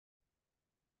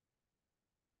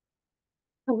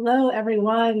Hello,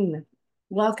 everyone.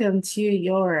 Welcome to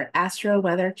your Astro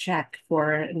Weather Check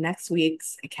for next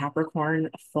week's Capricorn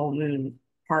Full Moon,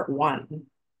 Part 1.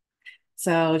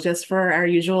 So, just for our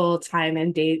usual time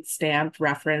and date stamped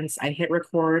reference, I hit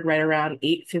record right around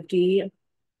 8:50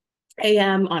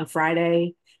 a.m. on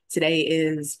Friday. Today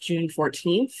is June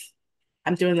 14th.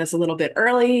 I'm doing this a little bit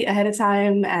early ahead of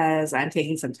time as I'm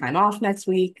taking some time off next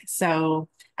week. So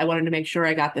I wanted to make sure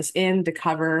I got this in to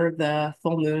cover the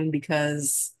full moon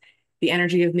because the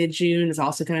energy of mid-June is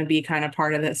also going to be kind of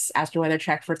part of this astro weather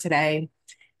check for today.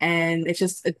 And it's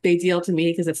just a big deal to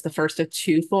me because it's the first of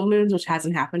two full moons, which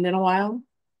hasn't happened in a while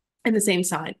in the same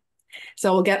sign.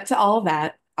 So we'll get to all of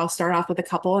that. I'll start off with a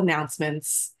couple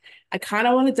announcements. I kind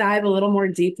of want to dive a little more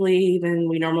deeply than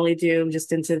we normally do,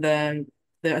 just into the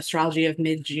astrology of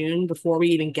mid-June before we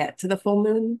even get to the full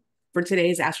moon for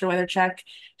today's astro weather check,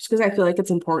 just because I feel like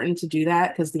it's important to do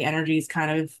that because the energy is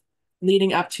kind of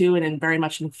leading up to and very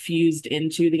much infused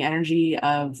into the energy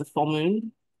of the full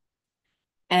moon.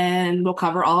 And we'll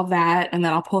cover all of that, and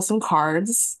then I'll pull some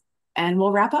cards and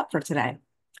we'll wrap up for today.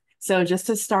 So just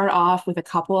to start off with a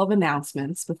couple of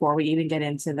announcements before we even get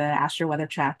into the astro weather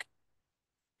check,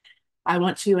 I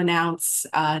want to announce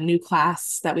a new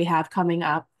class that we have coming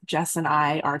up. Jess and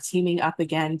I are teaming up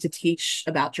again to teach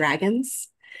about dragons.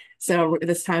 So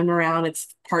this time around,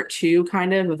 it's part two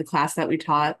kind of the class that we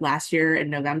taught last year in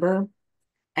November.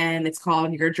 And it's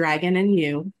called Your Dragon and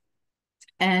You.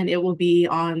 And it will be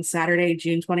on Saturday,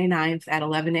 June 29th at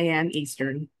 11 a.m.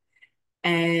 Eastern.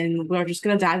 And we're just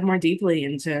going to dive more deeply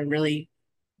into really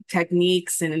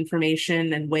techniques and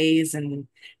information and ways and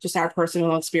just our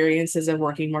personal experiences of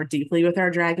working more deeply with our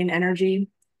dragon energy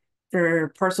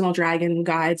for personal dragon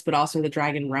guides, but also the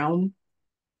dragon realm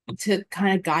to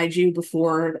kind of guide you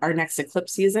before our next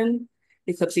eclipse season.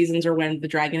 Eclipse seasons are when the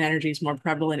dragon energy is more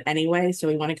prevalent anyway. So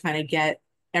we want to kind of get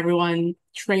everyone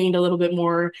trained a little bit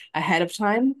more ahead of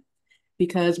time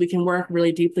because we can work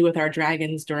really deeply with our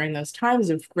dragons during those times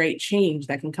of great change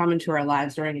that can come into our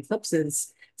lives during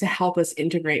eclipses to help us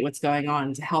integrate what's going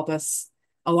on, to help us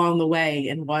along the way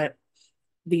and what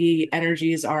the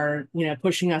energies are,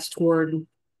 pushing us toward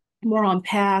more on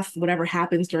path. Whatever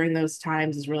happens during those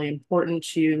times is really important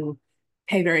to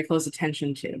pay very close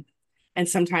attention to. And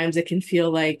sometimes it can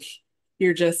feel like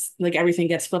you're just like everything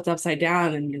gets flipped upside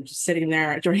down and you're just sitting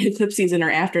there during eclipse season or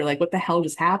after, like, what the hell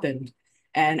just happened?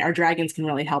 And our dragons can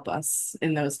really help us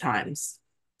in those times.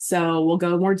 So we'll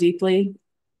go more deeply.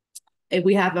 If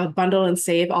we have a bundle and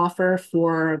save offer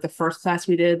for the first class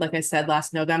we did, like I said,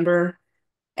 last November.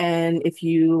 And if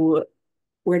you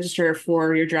register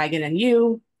for your dragon and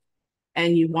you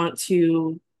want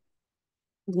to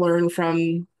learn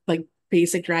from like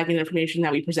basic dragon information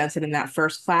that we presented in that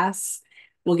first class,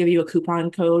 we'll give you a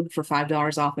coupon code for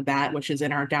 $5 off of that, which is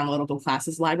in our downloadable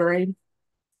classes library.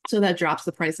 So that drops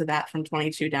the price of that from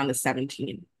 22 down to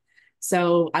 17.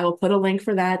 So I will put a link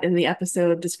for that in the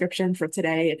episode description for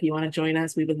today. If you want to join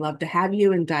us, we would love to have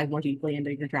you and dive more deeply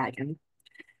into your dragon.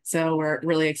 So we're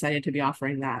really excited to be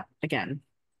offering that again.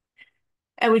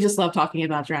 And we just love talking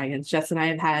about dragons. Jess and I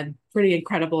have had pretty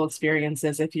incredible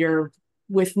experiences. If you're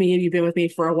with me and you've been with me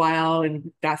for a while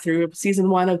and got through season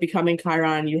one of Becoming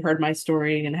Chiron, you heard my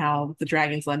story and how the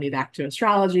dragons led me back to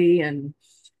astrology. And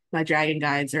my dragon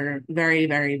guides are very,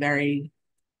 very, very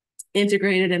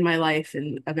integrated in my life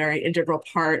and a very integral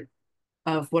part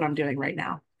of what I'm doing right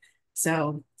now.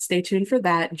 So stay tuned for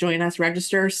that. Join us,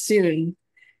 register soon.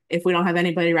 If we don't have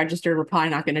anybody registered, we're probably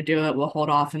not going to do it. We'll hold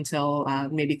off until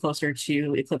maybe closer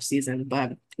to eclipse season,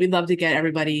 but we'd love to get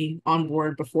everybody on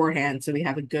board beforehand so we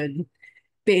have a good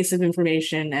base of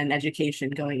information and education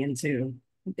going into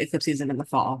eclipse season in the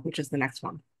fall, which is the next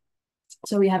one.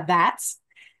 So we have that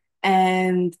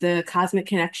and the Cosmic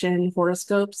Connection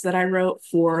horoscopes that I wrote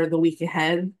for the week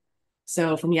ahead.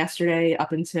 So from yesterday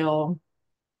up until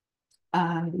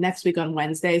next week on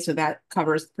Wednesday. So that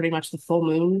covers pretty much the full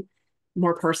moon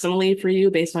more personally for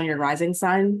you based on your rising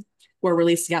sign were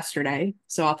released yesterday.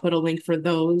 So I'll put a link for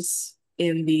those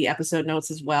in the episode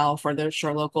notes as well for the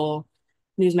Shore Local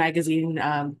News Magazine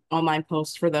online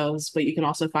post for those. But you can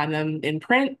also find them in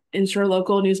print in Shore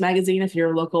Local News Magazine if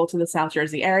you're local to the South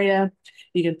Jersey area.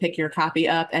 You can pick your copy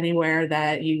up anywhere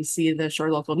that you see the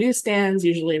Shore Local newsstands,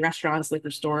 usually restaurants,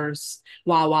 liquor stores,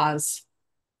 Wawas,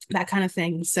 that kind of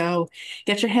thing. So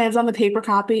get your hands on the paper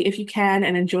copy if you can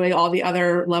and enjoy all the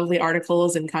other lovely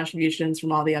articles and contributions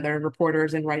from all the other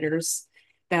reporters and writers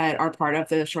that are part of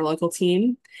the Shore Local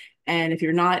team. And if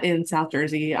you're not in South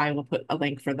Jersey, I will put a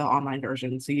link for the online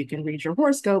version so you can read your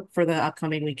horoscope for the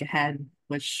upcoming week ahead,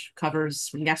 which covers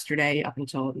from yesterday up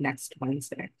until next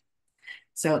Wednesday.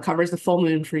 So it covers the full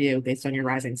moon for you based on your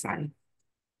rising sign.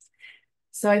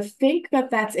 So I think that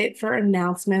that's it for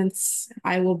announcements.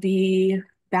 I will be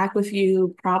back with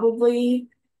you probably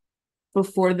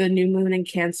before the new moon in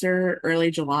Cancer, early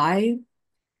July.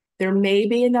 There may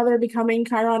be another Becoming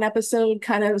Chiron episode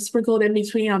kind of sprinkled in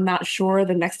between. I'm not sure.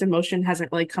 The next emotion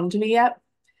hasn't really come to me yet.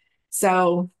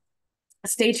 So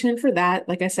stay tuned for that.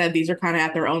 Like I said, these are kind of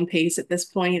at their own pace at this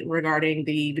point regarding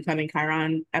the Becoming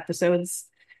Chiron episodes.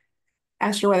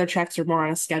 Astro-Weather Checks are more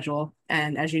on a schedule.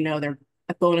 And as you know, they're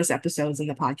bonus episodes in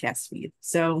the podcast feed.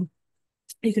 So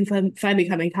you can find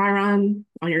Becoming Chiron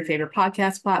on your favorite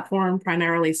podcast platform,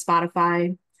 primarily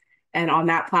Spotify. And on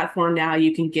that platform now,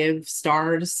 you can give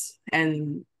stars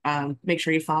and make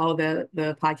sure you follow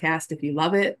the podcast if you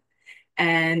love it,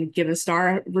 and give a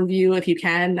star review if you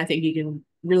can. I think you can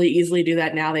really easily do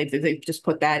that now. They've just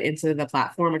put that into the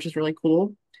platform, which is really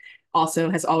cool. Also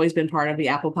has always been part of the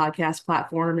Apple Podcast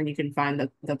platform, and you can find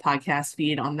the podcast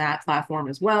feed on that platform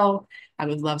as well. I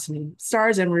would love some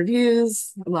stars and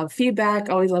reviews. I love feedback.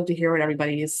 Always love to hear what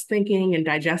everybody is thinking and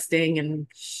digesting and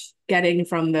getting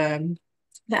from the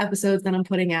episodes that I'm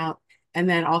putting out. And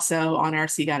then also on our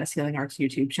Sea Goddess Healing Arts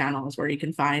YouTube channels, where you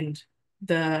can find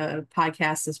the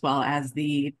podcast as well as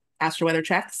the Astro Weather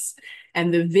Checks.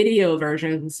 And the video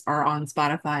versions are on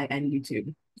Spotify and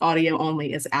YouTube. Audio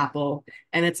only is Apple,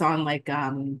 and it's on like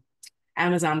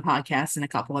Amazon Podcasts and a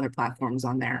couple other platforms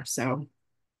on there. So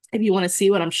if you want to see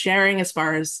what I'm sharing as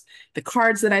far as the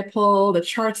cards that I pull, the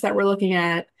charts that we're looking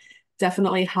at,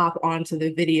 definitely hop onto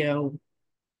the video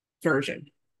version.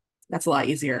 That's a lot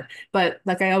easier. But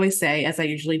like I always say, as I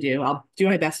usually do, I'll do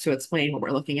my best to explain what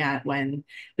we're looking at when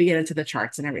we get into the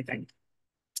charts and everything.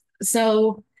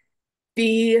 So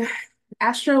the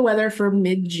astro weather for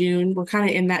mid-June, we're kind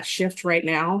of in that shift right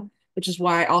now, which is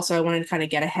why also I wanted to kind of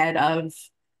get ahead of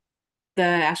the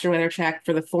astro weather check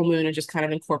for the full moon and just kind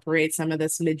of incorporate some of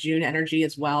this mid-June energy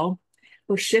as well.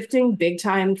 We're shifting big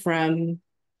time from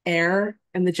air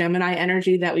and the Gemini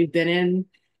energy that we've been in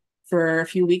for a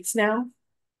few weeks now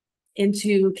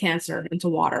into Cancer, into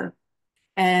water.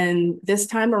 And this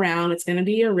time around, it's going to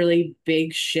be a really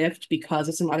big shift because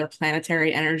of some other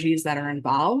planetary energies that are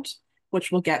involved,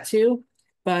 which we'll get to.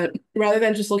 But rather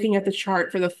than just looking at the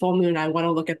chart for the full moon, I want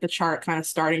to look at the chart kind of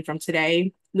starting from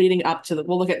today, leading up to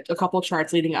we'll look at a couple of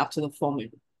charts leading up to the full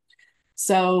moon.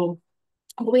 So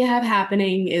what we have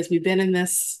happening is we've been in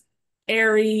this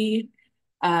airy,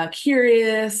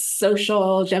 curious,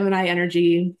 social Gemini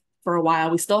energy for a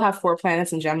while. We still have 4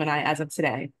 planets in Gemini as of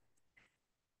today.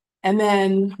 And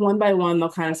then one by one, they'll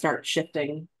kind of start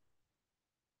shifting.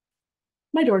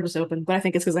 My door just opened, but I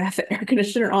think it's because I have the air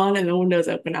conditioner on and the window's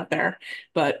open out there.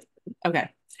 But okay.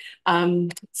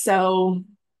 So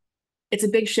it's a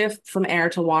big shift from air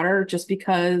to water just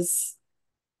because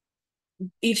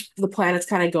each of the planets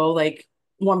kind of go like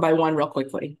one by one real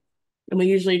quickly. And we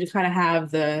usually just kind of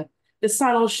have the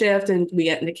sun will shift and we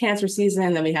get into Cancer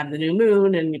season, then we have the new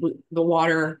moon and the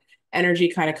water energy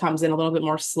kind of comes in a little bit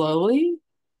more slowly.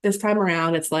 This time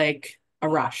around, it's like a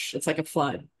rush. It's like a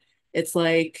flood. It's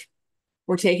like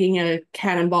we're taking a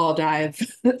cannonball dive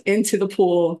into the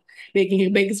pool, making a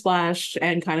big splash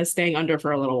and kind of staying under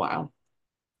for a little while.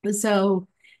 So,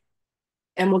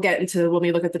 and we'll get into when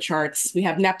we look at the charts, we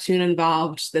have Neptune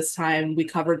involved. This time we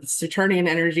covered the Saturnian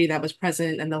energy that was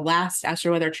present in the last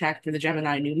astro weather check for the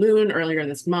Gemini new moon earlier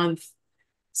this month.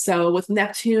 So with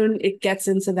Neptune, it gets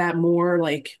into that more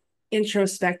like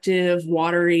introspective,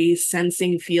 watery,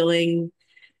 sensing feeling.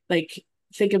 Like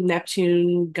think of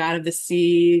Neptune, god of the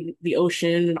sea, the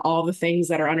ocean, and all the things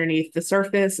that are underneath the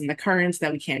surface and the currents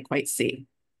that we can't quite see.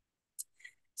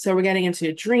 So we're getting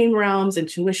into dream realms,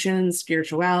 intuition,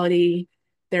 spirituality.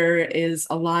 There is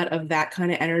a lot of that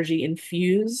kind of energy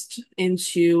infused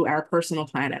into our personal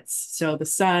planets. So the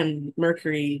sun,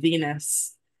 Mercury,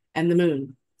 Venus, and the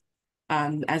moon,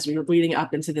 as we were leading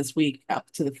up into this week, up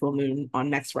to the full moon on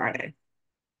next Friday.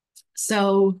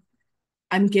 So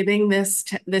I'm giving this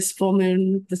full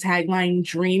moon the tagline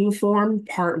Dream Form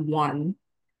Part 1,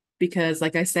 because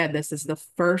like I said, this is the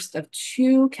first of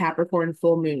 2 Capricorn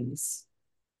full moons.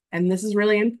 And this is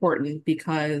really important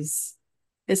because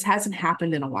this hasn't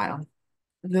happened in a while.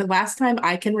 The last time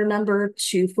I can remember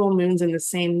 2 full moons in the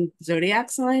same zodiac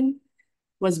sign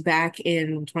was back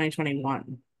in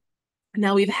 2021.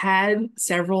 Now we've had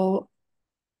several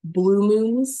blue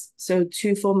moons, so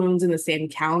 2 full moons in the same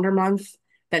calendar month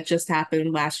that just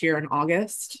happened last year in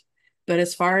August. But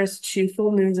as far as 2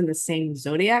 full moons in the same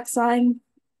zodiac sign,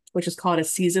 which is called a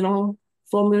seasonal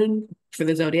full moon for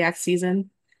the zodiac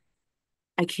season,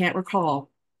 I can't recall.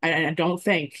 I don't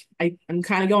think. I'm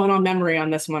kind of going on memory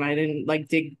on this one. I didn't like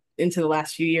dig into the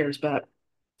last few years, but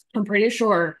I'm pretty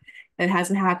sure it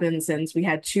hasn't happened since we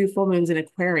had 2 full moons in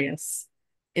Aquarius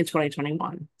in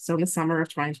 2021. So in the summer of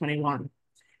 2021.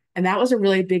 And that was a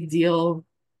really big deal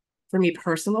for me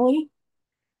personally.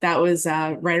 That was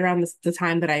right around the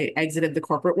time that I exited the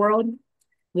corporate world.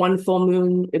 One full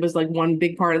moon, it was like one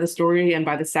big part of the story. And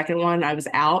by the second one, I was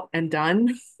out and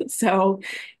done. So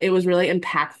it was really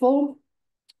impactful.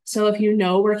 So if you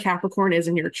know where Capricorn is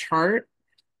in your chart,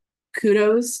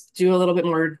 kudos, do a little bit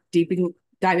more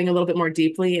diving a little bit more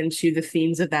deeply into the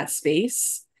themes of that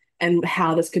space and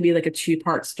how this could be like a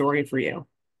two-part story for you.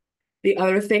 The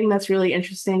other thing that's really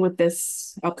interesting with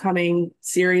this upcoming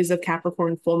series of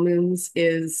Capricorn full moons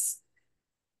is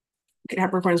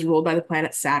Capricorn is ruled by the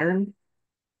planet Saturn.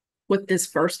 With this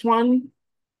first one,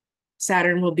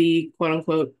 Saturn will be quote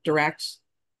unquote direct.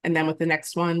 And then with the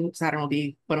next one, Saturn will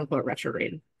be quote unquote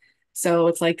retrograde. So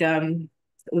it's like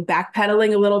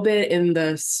backpedaling a little bit in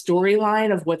the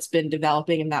storyline of what's been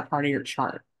developing in that part of your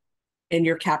chart, in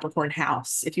your Capricorn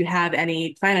house. If you have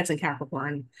any planets in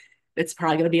Capricorn, it's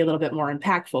probably going to be a little bit more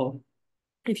impactful.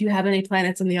 If you have any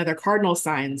planets in the other cardinal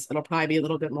signs, it'll probably be a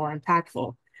little bit more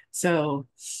impactful. So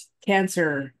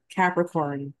Cancer,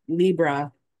 Capricorn,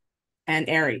 Libra, and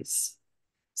Aries.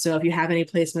 So if you have any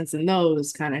placements in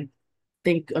those, kind of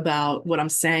think about what I'm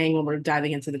saying when we're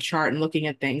diving into the chart and looking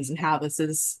at things and how this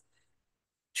is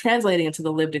translating into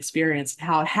the lived experience and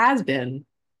how it has been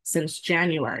since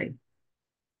January.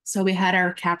 So we had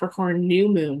our Capricorn New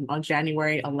Moon on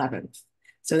January 11th.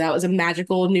 So that was a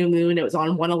magical new moon. It was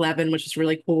on 111, which is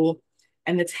really cool.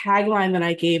 And the tagline that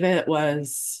I gave it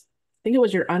was, I think it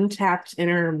was your untapped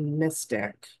inner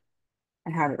mystic.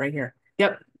 I have it right here.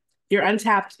 Yep. Your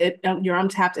untapped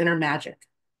inner magic.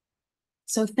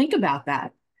 So think about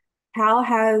that. How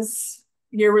has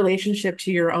your relationship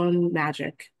to your own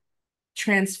magic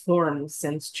transformed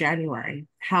since January?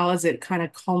 How is it kind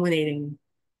of culminating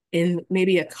in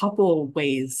maybe a couple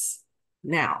ways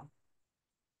now?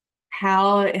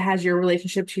 How has your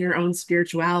relationship to your own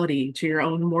spirituality, to your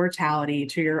own mortality,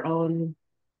 to your own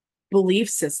belief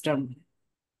system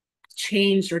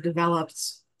changed or developed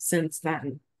since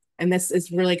then? And this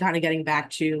is really kind of getting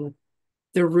back to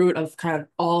the root of kind of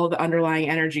all the underlying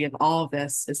energy of all of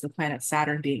this is the planet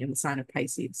Saturn being in the sign of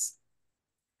Pisces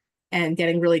and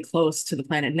getting really close to the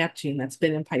planet Neptune that's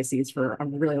been in Pisces for a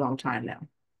really long time now.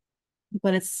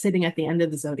 But it's sitting at the end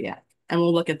of the zodiac, and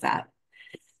we'll look at that.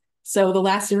 So the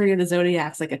last degree of the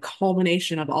zodiac is like a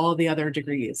culmination of all the other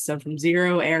degrees. So from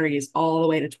 0 Aries all the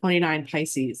way to 29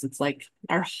 Pisces, it's like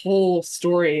our whole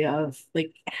story of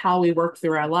like how we work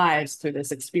through our lives through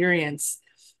this experience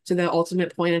to the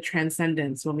ultimate point of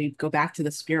transcendence when we go back to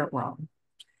the spirit realm.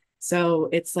 So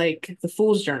it's like the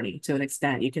fool's journey to an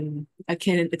extent.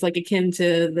 It's like akin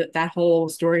to that whole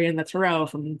story in the tarot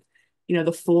from,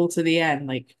 the fool to the end.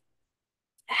 Like,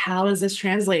 how does this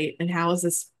translate? And how is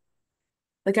this,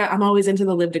 like, I'm always into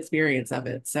the lived experience of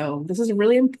it. So this is a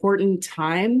really important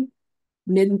time,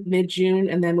 mid-June,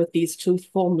 and then with these two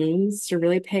full moons to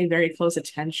really pay very close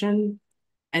attention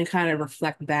and kind of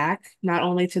reflect back, not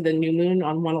only to the new moon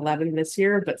on 111 this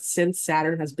year, but since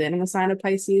Saturn has been in the sign of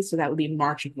Pisces, so that would be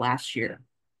March of last year.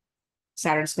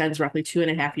 Saturn spends roughly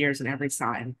 2.5 years in every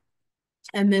sign.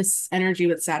 And this energy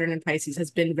with Saturn and Pisces has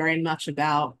been very much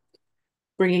about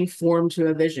bringing form to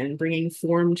a vision, bringing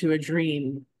form to a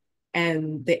dream,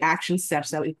 and the action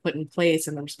steps that we put in place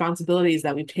and the responsibilities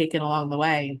that we've taken along the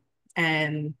way,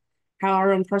 and how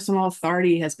our own personal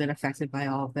authority has been affected by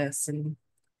all of this, and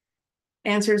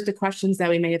answers to questions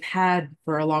that we may have had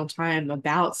for a long time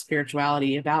about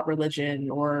spirituality, about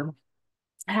religion, or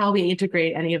how we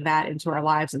integrate any of that into our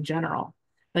lives in general.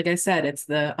 Like I said, it's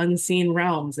the unseen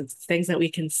realms. It's things that we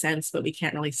can sense, but we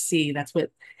can't really see. That's what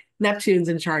Neptune's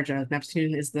in charge of.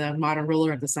 Neptune is the modern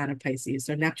ruler of the sign of Pisces.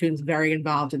 So Neptune's very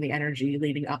involved in the energy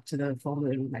leading up to the full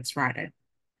moon next Friday.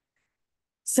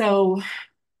 So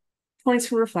points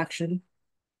for reflection,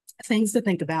 things to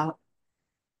think about.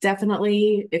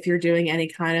 Definitely, if you're doing any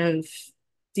kind of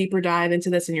deeper dive into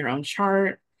this in your own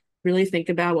chart, really think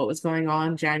about what was going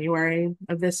on January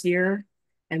of this year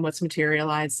and what's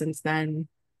materialized since then.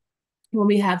 When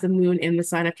we have the moon in the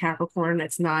sign of Capricorn,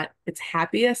 it's not its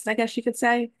happiest, I guess you could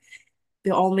say.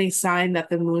 The only sign that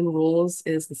the moon rules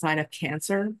is the sign of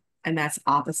Cancer, and that's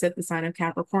opposite the sign of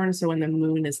Capricorn. So when the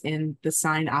moon is in the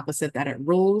sign opposite that it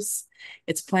rules,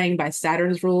 it's playing by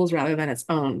Saturn's rules rather than its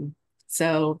own.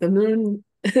 So the moon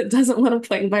doesn't want to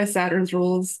play by Saturn's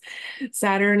rules.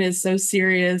 Saturn is so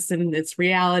serious and its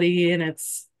reality and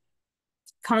its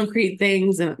concrete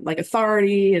things and like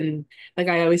authority. And like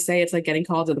I always say, it's like getting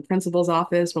called to the principal's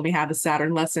office when we have a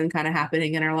Saturn lesson kind of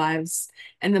happening in our lives.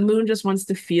 And the moon just wants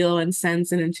to feel and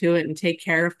sense and intuit and take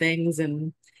care of things.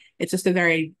 And It's just a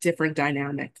very different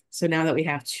dynamic. So now that we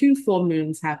have two full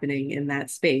moons happening in that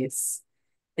space,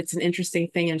 it's an interesting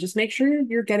thing. And just make sure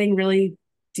you're getting really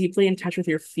deeply in touch with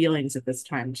your feelings at this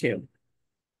time too.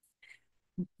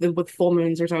 With full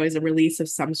moons, there's always a release of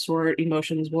some sort.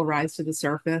 Emotions will rise to the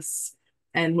surface.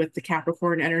 And with the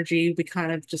Capricorn energy, we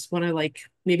kind of just want to like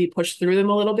maybe push through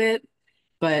them a little bit.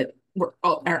 But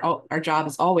our job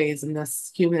is always in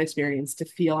this human experience to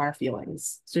feel our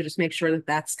feelings. So just make sure that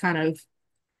that's kind of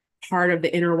part of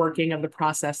the inner working of the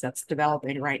process that's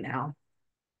developing right now,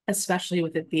 especially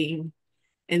with it being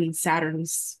in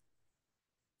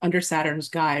under Saturn's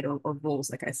guide or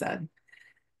rules, like I said.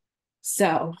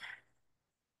 So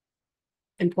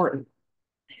important.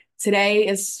 Today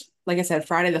is, like I said,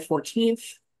 Friday the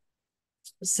 14th.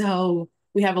 So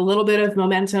we have a little bit of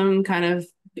momentum kind of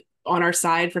on our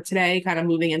side for today, kind of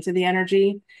moving into the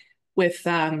energy with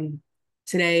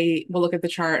today, we'll look at the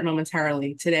chart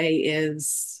momentarily. Today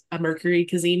is a Mercury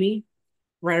Cazimi,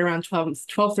 right around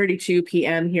 12:32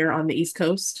 p.m. here on the East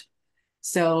Coast.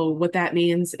 So what that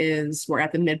means is we're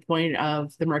at the midpoint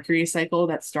of the Mercury cycle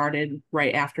that started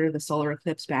right after the solar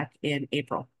eclipse back in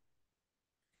April.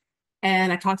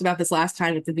 And I talked about this last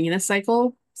time with the Venus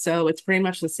cycle. So it's pretty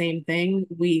much the same thing.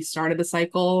 We started the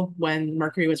cycle when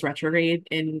Mercury was retrograde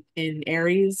in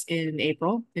Aries in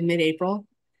mid-April,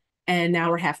 and now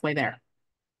we're halfway there.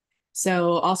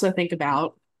 So also think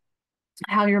about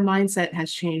how your mindset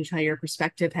has changed, how your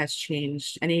perspective has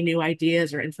changed, any new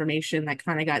ideas or information that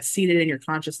kind of got seated in your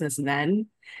consciousness then,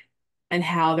 and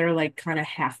how they're like kind of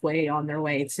halfway on their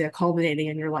way to culminating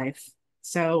in your life.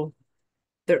 So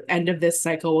the end of this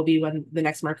cycle will be when the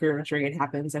next Mercury retrograde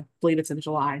happens. I believe it's in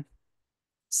July.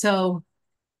 So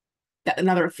that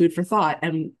another food for thought.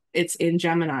 And it's in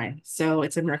Gemini. So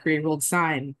it's a Mercury ruled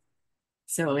sign.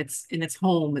 So it's in its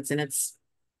home, it's in its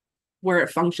where it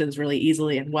functions really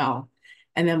easily and well.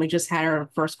 And then we just had our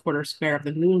first quarter square of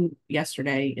the moon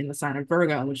yesterday in the sign of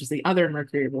Virgo, which is the other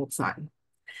Mercury ruled sign.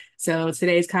 So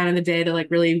today's kind of the day to like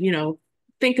really,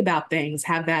 think about things,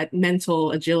 have that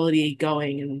mental agility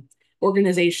going and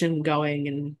organization going,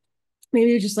 and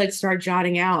maybe just like start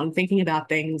jotting out and thinking about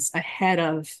things ahead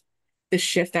of the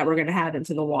shift that we're going to have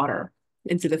into the water,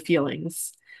 into the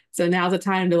feelings. So now's the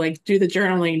time to like do the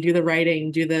journaling, do the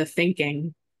writing, do the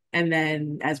thinking. And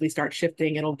then as we start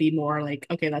shifting, it'll be more like,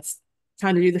 okay, that's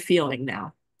time to do the feeling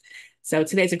now. So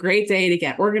today's a great day to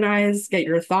get organized, get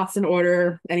your thoughts in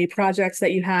order, any projects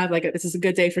that you have. Like this is a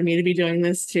good day for me to be doing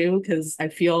this too, because I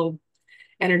feel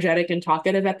energetic and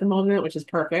talkative at the moment, which is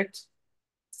perfect.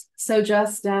 So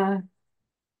just,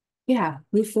 yeah,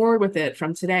 move forward with it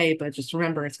from today. But just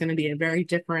remember, it's going to be a very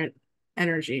different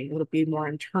energy. It'll be more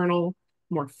internal,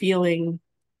 more feeling.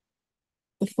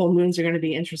 The full moons are going to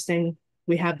be interesting.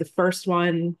 We have the first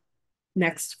one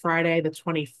next Friday, the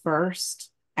 21st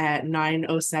at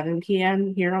 9:07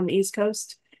 p.m. here on the East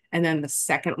Coast. And then the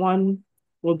second one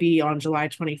will be on July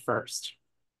 21st.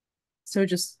 So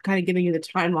just kind of giving you the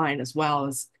timeline as well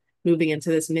as moving into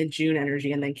this mid-June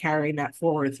energy and then carrying that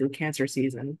forward through Cancer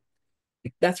season.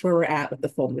 That's where we're at with the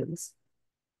full moons.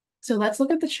 So let's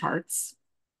look at the charts.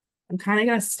 I'm kind of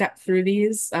going to step through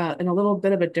these in a little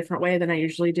bit of a different way than I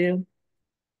usually do.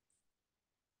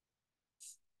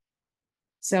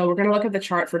 So we're going to look at the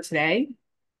chart for today,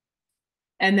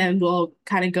 and then we'll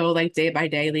kind of go like day by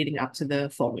day leading up to the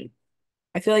full moon.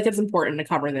 I feel like it's important to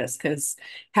cover this because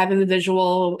having the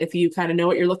visual, if you kind of know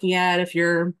what you're looking at, if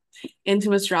you're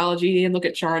into astrology and look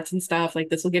at charts and stuff, like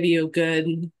this will give you a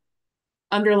good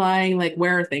underlying, like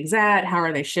where are things at? How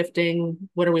are they shifting?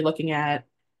 What are we looking at?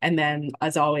 And then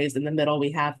as always, in the middle,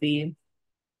 we have the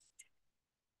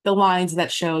lines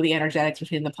that show the energetics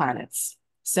between the planets.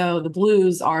 So the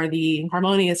blues are the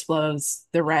harmonious flows,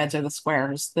 the reds are the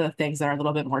squares, the things that are a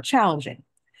little bit more challenging.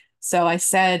 So I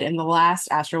said in the last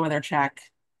Astro-Weather Check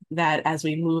that as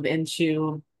we move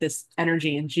into this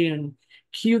energy in June,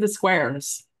 cue the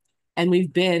squares. And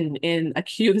we've been in a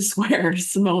cue the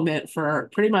squares moment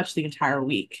for pretty much the entire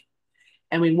week.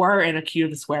 And we were in a cue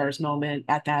the squares moment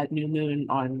at that new moon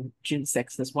on June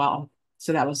 6th as well.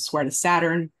 So that was square to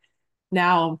Saturn.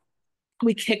 Now,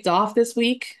 we kicked off this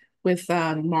week with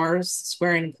Mars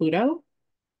squaring Pluto.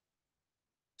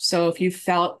 So if you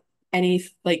felt any,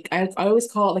 like I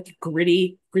always call it like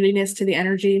grittiness to the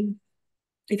energy.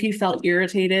 If you felt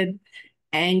irritated,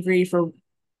 angry for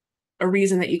a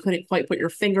reason that you couldn't quite put your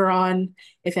finger on,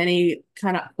 if any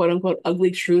kind of quote unquote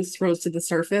ugly truths rose to the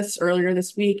surface earlier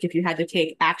this week, if you had to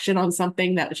take action on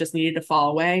something that just needed to fall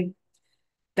away,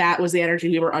 that was the energy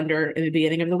we were under in the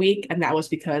beginning of the week. And that was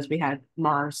because we had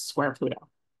Mars square Pluto.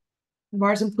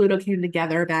 Mars and Pluto came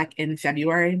together back in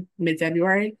February,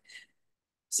 mid-February.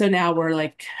 So now we're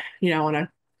like, on a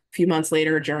few months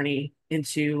later, a journey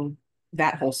into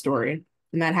that whole story.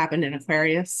 And that happened in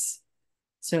Aquarius.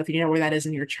 So if you know where that is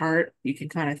in your chart, you can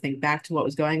kind of think back to what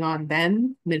was going on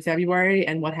then, mid-February,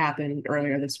 and what happened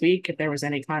earlier this week, if there was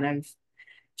any kind of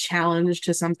challenge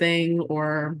to something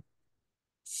or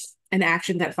an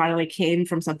action that finally came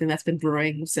from something that's been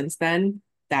brewing since then.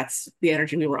 That's the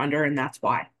energy we were under, and that's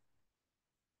why.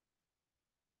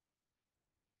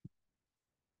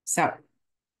 So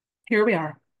here we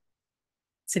are.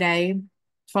 Today,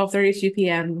 12:32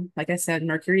 p.m. Like I said,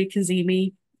 Mercury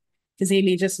Cazimi.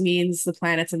 Cazimi just means the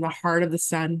planet's in the heart of the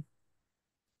sun.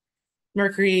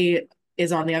 Mercury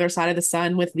is on the other side of the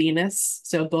sun with Venus,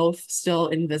 so both still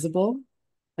invisible.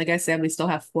 Like I said, we still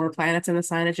have 4 planets in the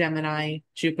sign of Gemini: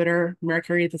 Jupiter,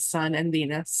 Mercury, the sun, and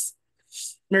Venus.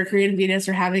 Mercury and Venus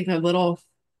are having a little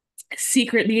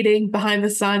secret meeting behind the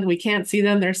sun. We can't see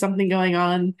them. There's something going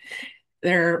on.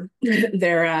 Their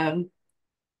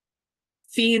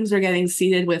themes are getting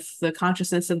seeded with the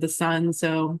consciousness of the sun.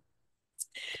 So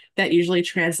that usually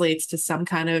translates to some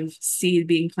kind of seed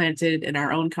being planted in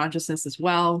our own consciousness as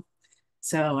well.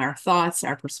 So our thoughts,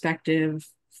 our perspective,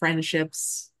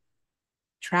 friendships,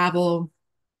 travel,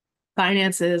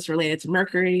 finances related to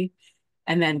Mercury,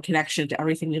 and then connection to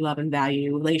everything we love and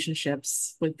value,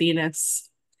 relationships with Venus.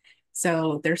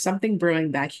 So there's something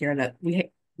brewing back here that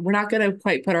we're not going to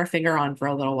quite put our finger on for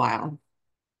a little while.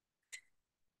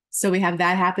 So we have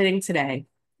that happening today.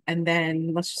 And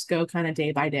then let's just go kind of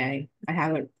day by day. I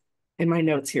have it in my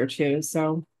notes here too.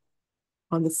 So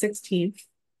on the 16th,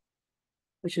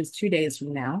 which is 2 days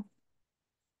from now,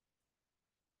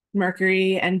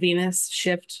 Mercury and Venus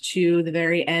shift to the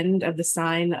very end of the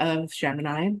sign of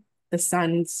Gemini. The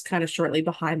sun's kind of shortly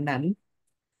behind them,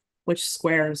 which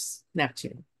squares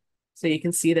Neptune. So you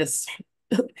can see this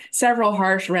several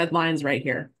harsh red lines right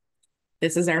here.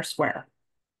 This is our square.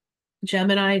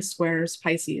 Gemini squares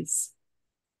Pisces.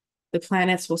 The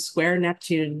planets will square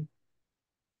Neptune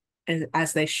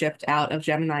as they shift out of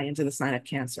Gemini into the sign of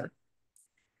Cancer.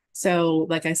 So,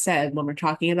 like I said, when we're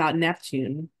talking about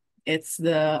Neptune, it's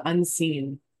the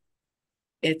unseen.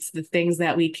 It's the things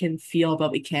that we can feel,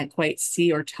 but we can't quite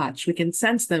see or touch. We can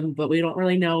sense them, but we don't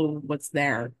really know what's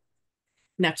there.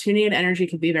 Neptunian energy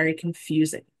can be very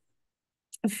confusing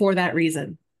for that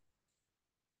reason.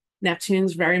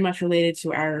 Neptune's very much related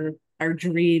to our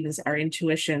dreams, our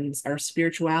intuitions, our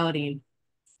spirituality,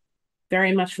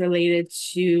 very much related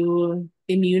to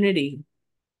immunity.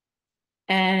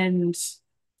 And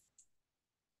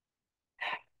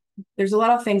there's a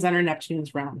lot of things under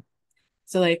Neptune's realm.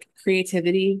 So like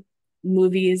creativity,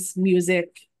 movies,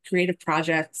 music, creative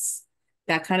projects,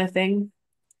 that kind of thing.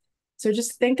 So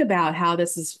just think about how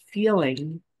this is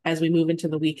feeling as we move into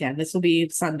the weekend. This will be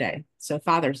Sunday, so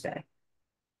Father's Day.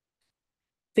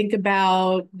 Think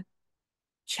about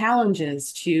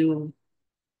challenges to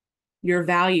your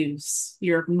values,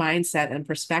 your mindset and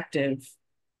perspective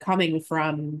coming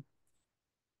from,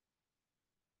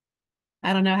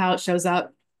 I don't know how it shows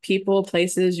up, people,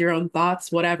 places, your own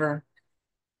thoughts, whatever.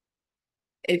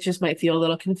 It just might feel a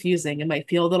little confusing. It might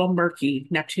feel a little murky.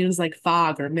 Neptune's like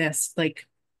fog or mist. Like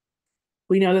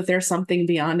we know that there's something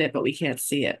beyond it, but we can't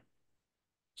see it.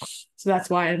 So that's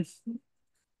why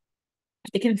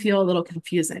it can feel a little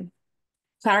confusing.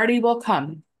 Clarity will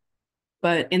come,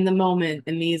 but in the moment,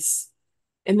 in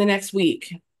the next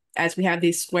week, as we have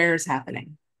these squares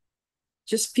happening,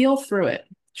 just feel through it.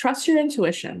 Trust your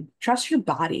intuition. Trust your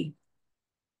body.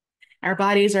 Our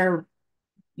bodies are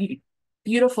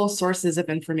beautiful sources of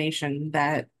information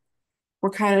that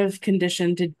we're kind of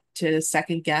conditioned to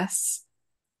second guess.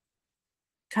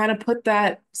 Kind of put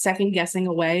that second guessing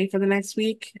away for the next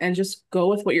week and just go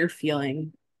with what you're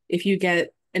feeling. If you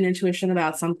get an intuition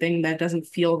about something that doesn't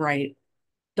feel right,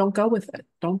 don't go with it.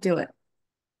 Don't do it.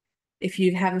 If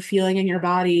you have a feeling in your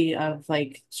body of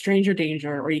like stranger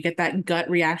danger, or you get that gut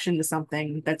reaction to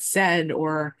something that's said,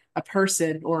 or a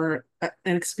person, or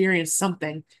an experience,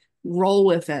 something, roll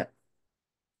with it.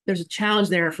 There's a challenge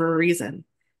there for a reason.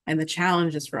 And the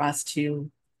challenge is for us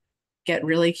to get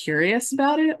really curious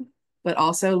about it, but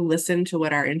also listen to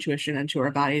what our intuition and to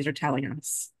our bodies are telling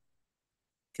us,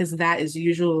 because that is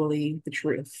usually the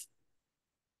truth.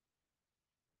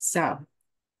 So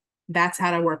that's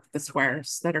how to work with the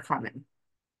squares that are coming.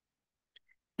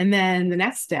 And then the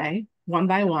next day, one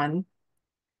by one,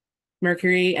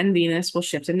 Mercury and Venus will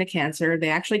shift into Cancer. They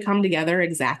actually come together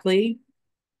exactly,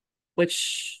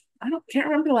 which can't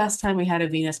remember the last time we had a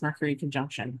Venus-Mercury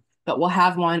conjunction, but we'll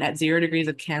have one at 0 degrees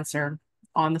of Cancer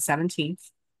on the 17th.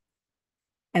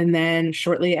 And then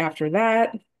shortly after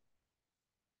that,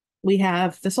 we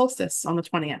have the solstice on the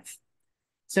 20th.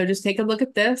 So just take a look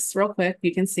at this real quick.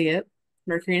 You can see it.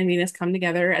 Mercury and Venus come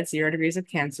together at 0 degrees of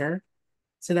Cancer.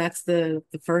 So that's the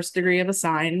first degree of a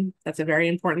sign. That's a very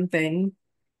important thing.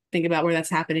 Think about where that's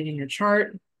happening in your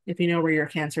chart. If you know where your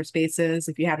Cancer space is,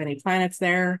 if you have any planets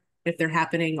there, if they're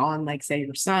happening on, like, say,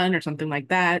 your sun or something like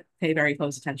that, pay very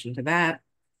close attention to that.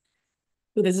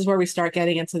 So this is where we start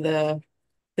getting into the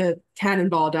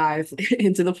cannonball dive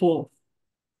into the pool,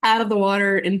 out of the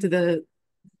water into the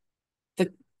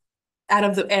out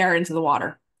of the air into the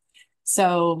water.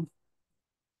 So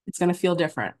it's going to feel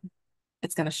different.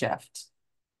 It's going to shift.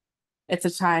 It's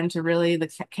a time to really, the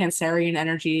Cancerian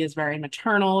energy is very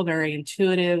maternal, very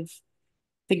intuitive.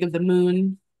 Think of the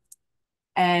moon.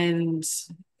 And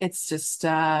it's just,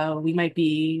 we might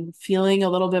be feeling a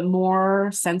little bit more,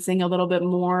 sensing a little bit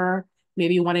more,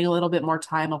 maybe wanting a little bit more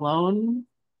time alone.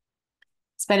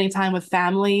 Spending time with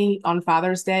family on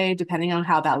Father's Day, depending on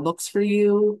how that looks for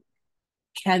you,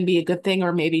 can be a good thing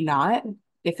or maybe not.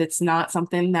 If it's not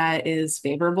something that is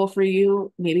favorable for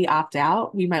you, maybe opt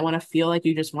out. You might want to feel like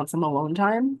you just want some alone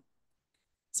time,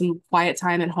 some quiet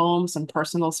time at home, some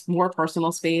more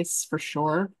personal space for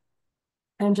sure.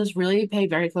 And just really pay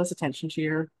very close attention to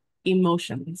your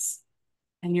emotions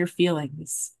and your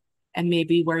feelings, and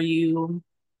maybe where you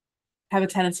have a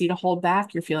tendency to hold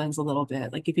back your feelings a little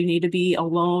bit. Like if you need to be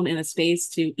alone in a space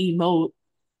to emote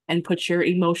and put your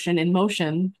emotion in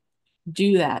motion,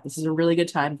 do that. This is a really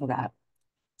good time for that.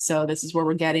 So this is where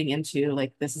we're getting into,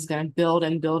 like, this is going to build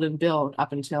and build and build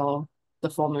up until the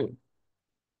full moon.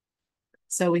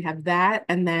 So we have that.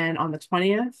 And then on the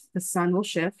 20th, the sun will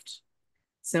shift.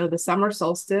 So the summer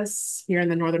solstice here in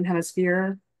the Northern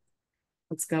Hemisphere,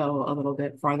 let's go a little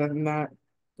bit farther than that.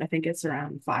 I think it's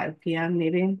around 5 p.m.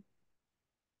 maybe.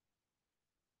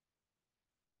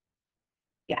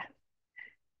 Yeah.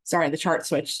 Sorry, the chart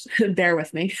switched. Bear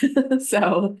with me.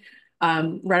 So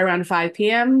right around 5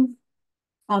 p.m.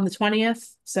 on the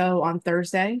 20th, so on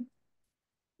Thursday,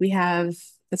 we have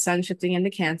the sun shifting into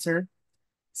Cancer.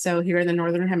 So here in the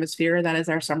Northern Hemisphere, that is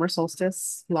our summer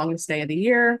solstice, longest day of the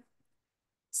year.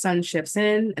 Sun shifts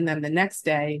in, and then the next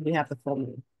day we have the full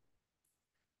moon.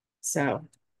 So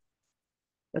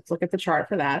let's look at the chart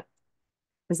for that,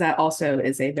 because that also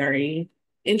is a very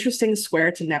interesting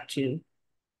square to Neptune.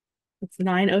 It's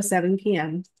 9:07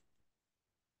 p.m.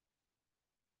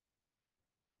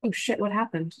 Oh shit, what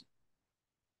happened?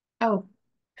 Oh,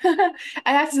 I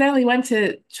accidentally went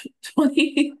to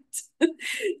 20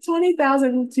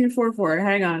 20,244.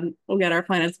 Hang on. We'll get our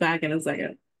planets back in a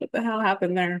second. What the hell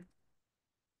happened there?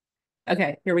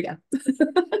 Okay, here we go.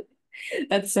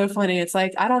 That's so funny. It's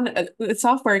like, I don't, the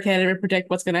software can't even predict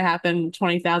what's going to happen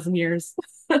 20,000 years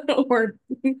or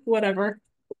whatever.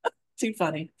 Too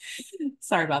funny.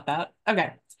 Sorry about that.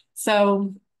 Okay.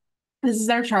 So this is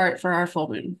our chart for our full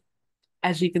moon.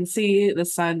 As you can see, the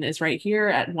sun is right here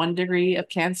at 1 degree of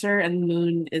Cancer, and the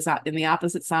moon is in the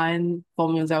opposite sign.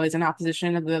 Full moon is always in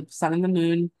opposition of the sun and the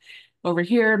moon. Over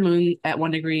here, moon at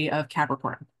 1 degree of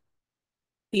Capricorn.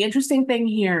 The interesting thing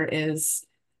here is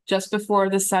just before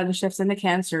the sun shifts into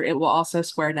Cancer, it will also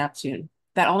square Neptune.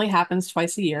 That only happens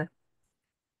twice a year.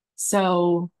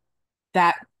 So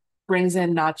that brings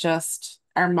in not just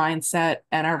our mindset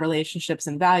and our relationships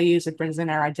and values, it brings in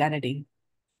our identity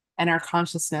and our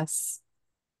consciousness.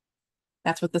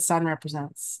 That's what the sun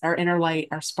represents, our inner light,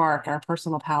 our spark, our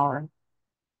personal power,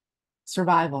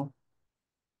 survival.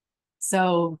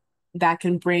 So that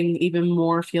can bring even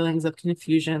more feelings of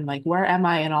confusion, like, where am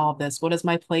I in all of this? What is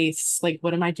my place? Like,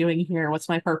 what am I doing here? What's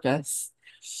my purpose?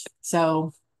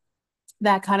 So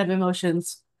that kind of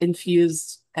emotions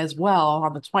infused as well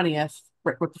on the 20th,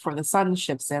 right before the sun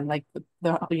shifts in, like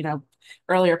the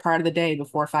earlier part of the day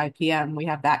before 5 p.m. We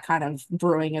have that kind of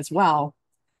brewing as well.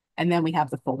 And then we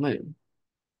have the full moon.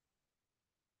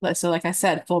 So like I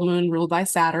said, full moon ruled by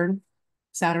Saturn.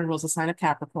 Saturn rules the sign of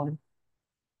Capricorn.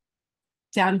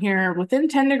 Down here within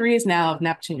 10 degrees now of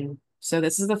Neptune. So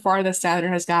this is the farthest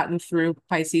Saturn has gotten through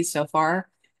Pisces so far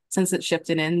since it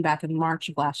shifted in back in March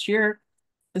of last year.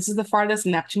 This is the farthest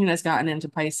Neptune has gotten into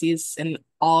Pisces in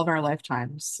all of our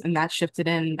lifetimes. And that shifted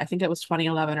in, I think it was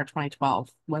 2011 or 2012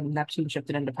 when Neptune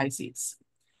shifted into Pisces.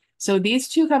 So these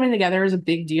two coming together is a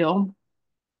big deal.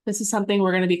 This is something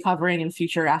we're going to be covering in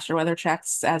future Astro-Weather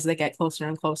checks as they get closer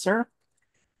and closer.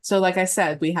 So like I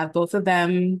said, we have both of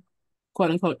them, quote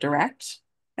unquote, direct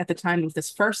at the time of this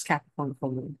first Capricorn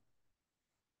full moon.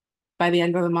 By the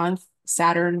end of the month,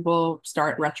 Saturn will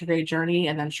start retrograde journey,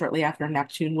 and then shortly after,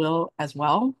 Neptune will as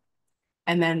well.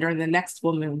 And then during the next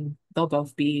full moon, they'll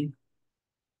both be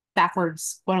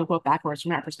backwards, quote unquote, backwards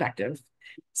from that perspective.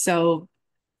 So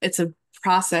it's a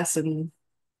process and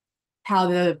how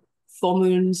the full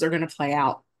moons are going to play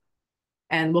out.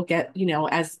 And we'll get,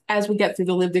 as we get through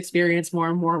the lived experience more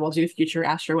and more, we'll do future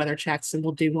astro weather checks, and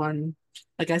we'll do one,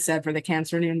 like I said, for the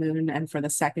Cancer New Moon and for the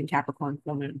second Capricorn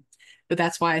Full Moon. But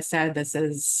that's why I said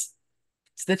it's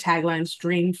the tagline's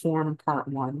Dream Form Part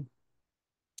 1.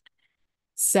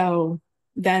 So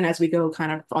then as we go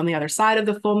kind of on the other side of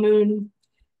the full moon,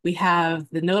 we have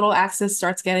the nodal axis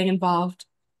starts getting involved.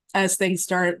 As things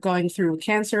start going through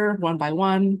Cancer one by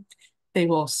one, they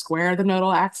will square the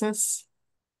nodal axis.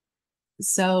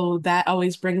 So that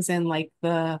always brings in like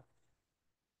the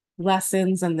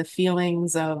lessons and the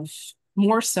feelings of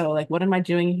more so like, what am I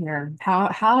doing here? How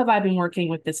have I been working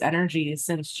with this energy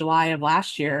since July of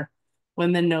last year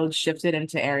when the nodes shifted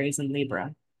into Aries and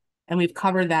Libra? And we've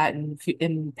covered that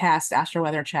in past astro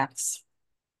weather checks.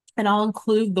 And I'll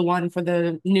include the one for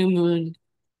the new moon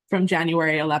from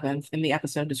January 11th in the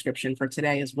episode description for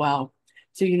today as well.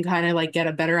 So you can kind of like get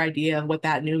a better idea of what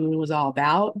that new moon was all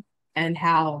about and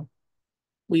how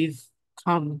we've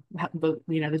come,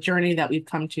 the journey that we've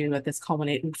come to at this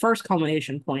first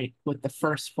culmination point with the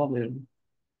first full moon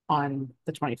on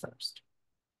the 21st.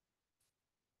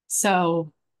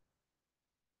 So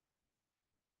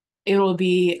it'll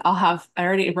be, I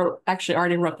already wrote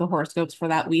the horoscopes for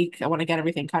that week. I want to get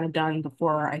everything kind of done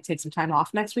before I take some time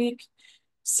off next week.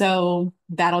 So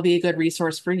that'll be a good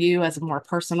resource for you as a more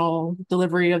personal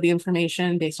delivery of the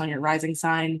information based on your rising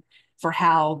sign for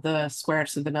how the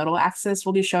squares to the nodal axis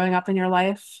will be showing up in your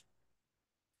life.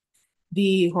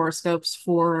 The horoscopes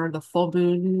for the full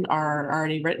moon are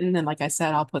already written. And like I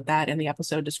said, I'll put that in the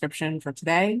episode description for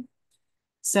today.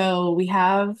 So we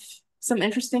have some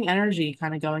interesting energy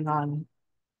kind of going on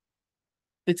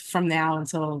from now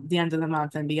until the end of the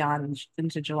month and beyond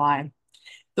into July.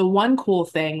 The one cool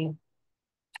thing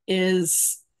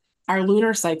is our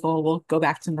lunar cycle will go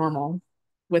back to normal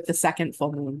with the second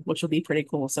full moon, which will be pretty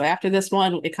cool. So after this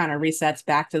one, it kind of resets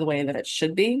back to the way that it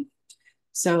should be.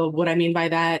 So what I mean by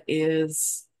that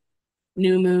is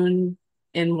new moon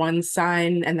in one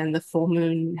sign and then the full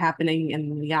moon happening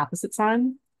in the opposite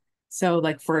sign. So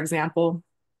like, for example,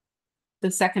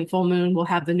 the second full moon will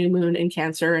have the new moon in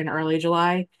Cancer in early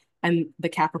July and the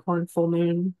Capricorn full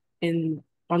moon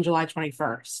on July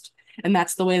 21st. And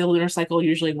that's the way the lunar cycle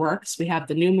usually works. We have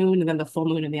the new moon and then the full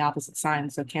moon in the opposite sign,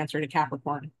 so Cancer to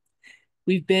Capricorn.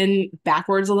 We've been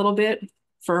backwards a little bit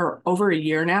for over a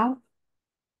year now.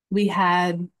 We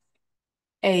had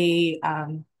two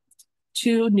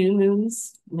new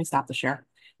moons. Let me stop the share.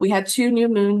 We had two new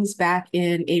moons back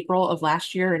in April of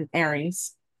last year in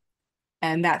Aries,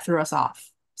 and that threw us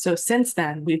off. So since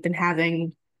then, we've been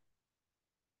having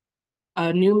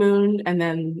a new moon and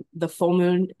then the full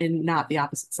moon in not the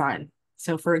opposite sign.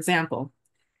 So for example,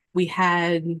 we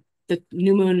had the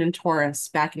new moon in Taurus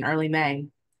back in early May,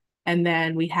 and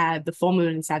then we had the full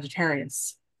moon in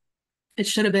Sagittarius. It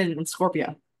should have been in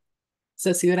Scorpio.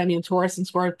 So see what I mean? Taurus and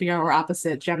Scorpio are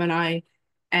opposite. Gemini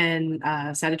and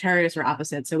Sagittarius are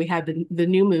opposite. So we had the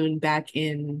new moon back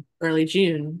in early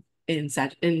June in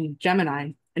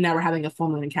Gemini, and now we're having a full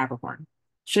moon in Capricorn.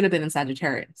 Should have been in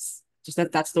Sagittarius. Just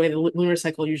that's the way the lunar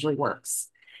cycle usually works.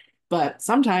 But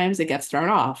sometimes it gets thrown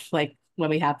off, like when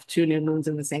we have two new moons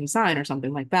in the same sign or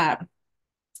something like that.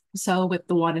 So with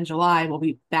the one in July, we'll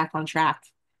be back on track.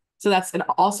 So that's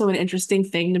also an interesting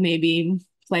thing to maybe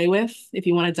play with if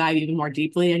you want to dive even more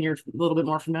deeply and you're a little bit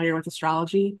more familiar with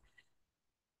astrology.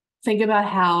 Think about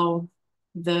how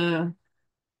the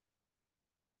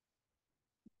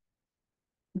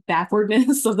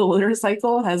backwardness of the lunar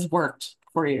cycle has worked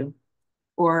for you,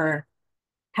 or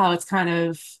how it's kind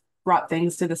of brought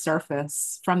things to the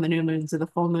surface from the new moon to the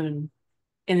full moon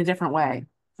in a different way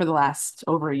for the last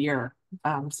over a year,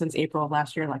 since April of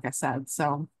last year, like I said.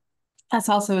 So that's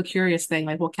also a curious thing.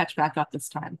 Like we'll catch back up this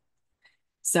time.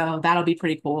 So that'll be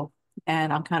pretty cool.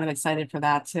 And I'm kind of excited for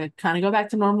that to kind of go back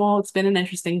to normal. It's been an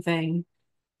interesting thing.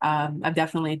 I've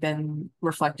definitely been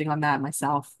reflecting on that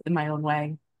myself in my own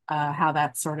way, how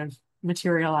that sort of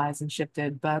materialized and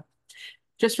shifted. But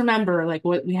just remember, like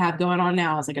what we have going on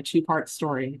now is like a two-part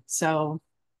story. So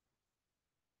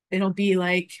it'll be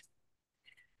like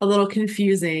a little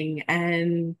confusing,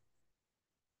 and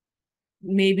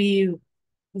maybe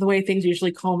the way things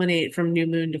usually culminate from new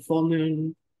moon to full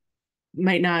moon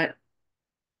might not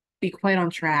be quite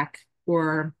on track,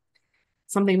 or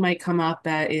something might come up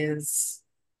that is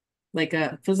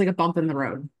feels like a bump in the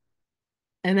road.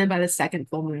 And then by the second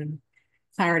full moon,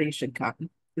 clarity should come.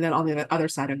 And then on the other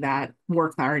side of that, more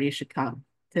clarity should come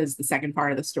because the second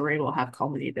part of the story will have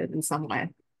culminated in some way.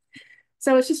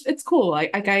 So it's cool. I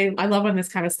love when this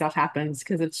kind of stuff happens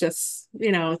because it's just,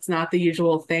 it's not the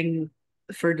usual thing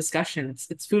for discussion.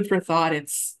 It's food for thought.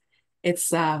 It's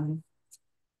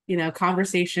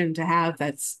conversation to have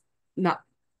not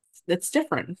that's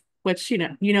different, which you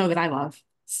know that I love.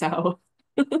 So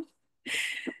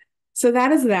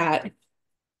that is that.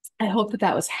 I hope that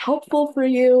that was helpful for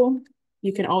you.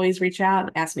 You can always reach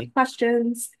out, ask me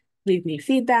questions, leave me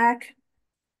feedback.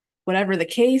 Whatever the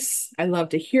case, I love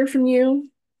to hear from you.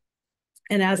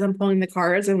 And as I'm pulling the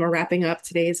cards and we're wrapping up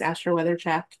today's Astro Weather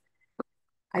Check,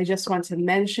 I just want to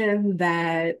mention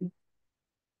that,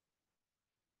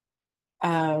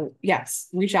 yes,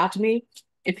 reach out to me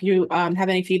if you have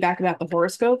any feedback about the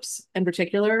horoscopes in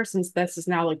particular, since this is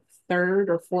now like third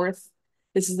or fourth.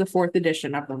 This is the fourth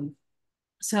edition of them.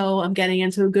 So I'm getting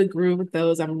into a good groove with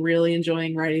those. I'm really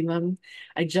enjoying writing them.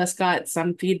 I just got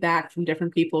some feedback from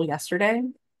different people yesterday.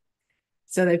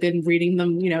 So they've been reading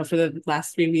them, for the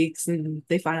last 3 weeks, and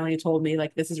they finally told me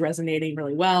like this is resonating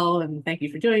really well, and thank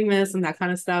you for doing this and that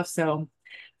kind of stuff. So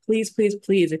please, please,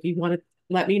 please, if you want to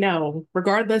let me know,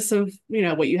 regardless of,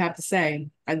 what you have to say,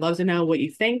 I'd love to know what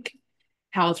you think,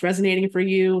 how it's resonating for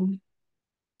you,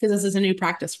 because this is a new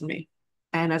practice for me.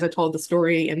 And as I told the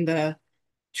story in the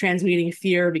Transmuting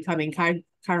Fear, Becoming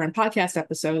Chiron podcast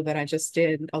episode that I just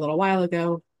did a little while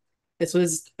ago, this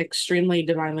was extremely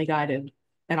divinely guided.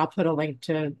 And I'll put a link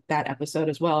to that episode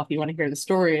as well if you want to hear the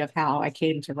story of how I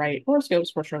came to write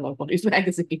horoscopes for your local news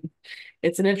magazine.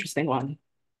 It's an interesting one.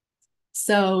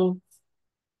 So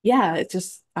yeah, it's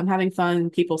just, I'm having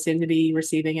fun. People seem to be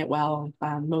receiving it well,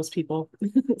 most people.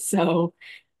 So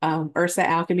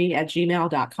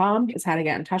ursaalchemy@gmail.com is how to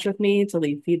get in touch with me to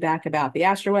leave feedback about the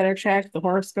Astro Weather Check, the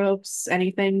horoscopes,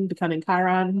 anything, becoming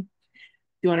Chiron.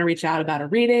 If you want to reach out about a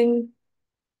reading,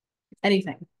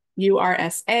 anything.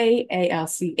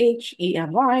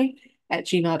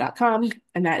 ursaalchemy@gmail.com.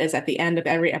 And that is at the end of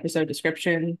every episode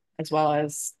description, as well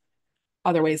as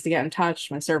other ways to get in touch,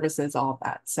 my services, all of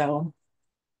that. So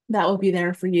that will be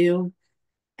there for you.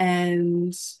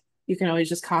 And you can always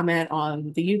just comment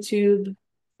on the YouTube.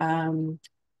 I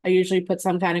usually put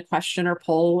some kind of question or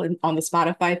poll on the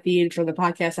Spotify feed for the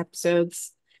podcast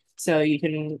episodes. So you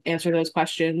can answer those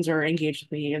questions or engage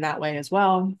with me in that way as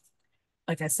well.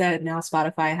 Like I said, now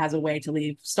Spotify has a way to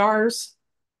leave stars.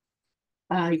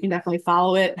 You can definitely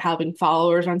follow it. Having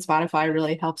followers on Spotify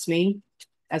really helps me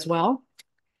as well.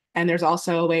 And there's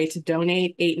also a way to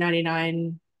donate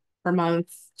 $8.99 per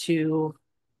month to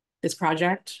this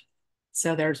project.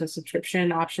 So there's a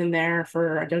subscription option there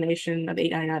for a donation of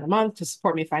 $8.99 a month to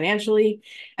support me financially.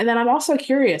 And then I'm also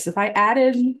curious if I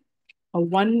added a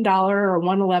 $1 or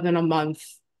 $1.11 a month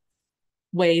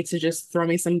way to just throw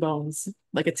me some bones,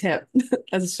 like a tip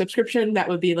as a subscription, that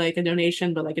would be like a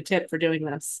donation, but like a tip for doing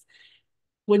this.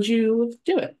 Would you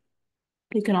do it?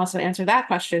 You can also answer that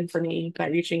question for me by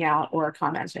reaching out or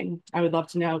commenting. I would love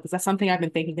to know because that's something I've been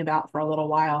thinking about for a little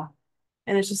while.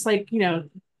 And it's just like,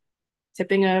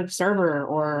 tipping a server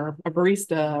or a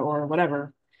barista or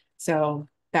whatever. So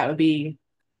that would be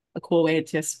a cool way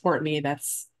to support me.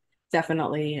 That's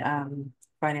definitely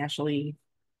financially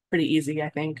pretty easy, I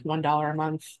think. $1 a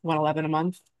month, $1.11 a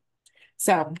month.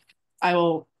 So I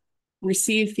will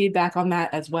receive feedback on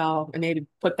that as well and maybe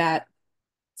put that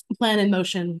plan in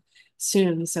motion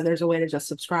soon. So there's a way to just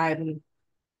subscribe and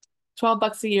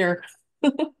 $12 a year.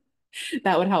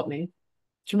 That would help me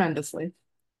tremendously.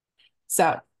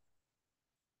 So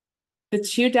the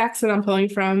two decks that I'm pulling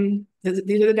from, these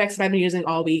are the decks that I've been using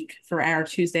all week for our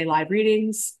Tuesday live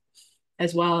readings,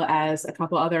 as well as a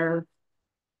couple other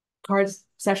cards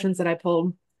sessions that I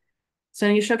pulled.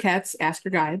 Sonia Choquette's Ask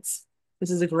Your Guides.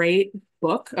 This is a great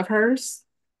book of hers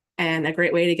and a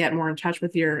great way to get more in touch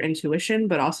with your intuition,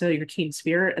 but also your team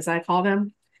spirit, as I call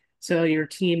them. So your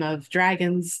team of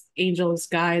dragons, angels,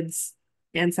 guides,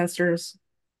 ancestors,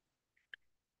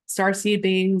 starseed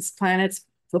beings, planets,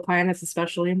 the planets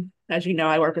especially. As you know,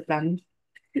 I work with them.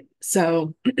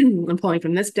 So I'm pulling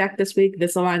from this deck this week.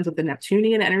 This aligns with the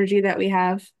Neptunian energy that we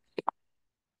have.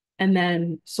 And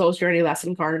then Soul's Journey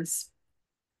lesson cards.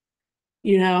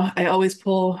 I always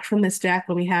pull from this deck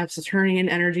when we have Saturnian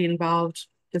energy involved.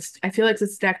 I feel like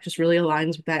this deck just really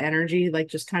aligns with that energy, like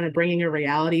just kind of bringing a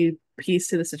reality piece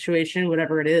to the situation,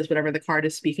 whatever it is, whatever the card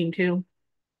is speaking to.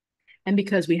 And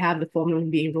because we have the full moon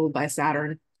being ruled by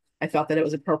Saturn, I felt that it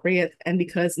was appropriate. And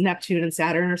because Neptune and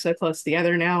Saturn are so close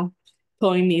together now,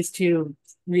 pulling these two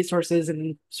resources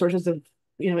and sources of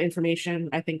information,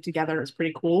 I think together is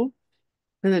pretty cool.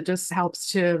 And it just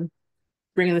helps to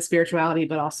bring in the spirituality,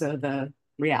 but also the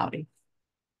reality.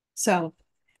 So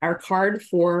our card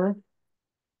for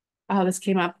this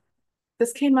came up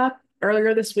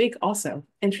earlier this week also.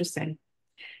 Interesting.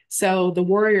 So the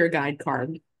Warrior Guide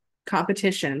card,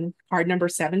 competition, card number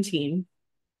 17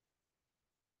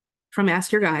 from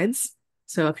Ask Your Guides.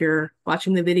 So if you're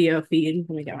watching the video feed,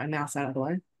 let me get my mouse out of the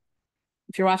way.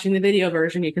 If you're watching the video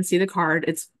version, you can see the card.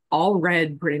 It's all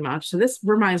red pretty much. So this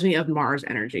reminds me of Mars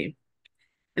energy.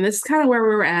 And this is kind of where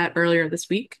we were at earlier this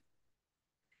week.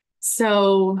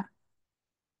 So,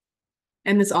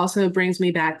 and this also brings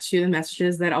me back to the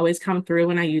messages that always come through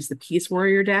when I use the Peace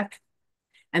Warrior deck.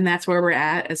 And that's where we're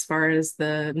at as far as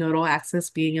the nodal axis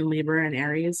being in Libra and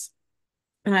Aries.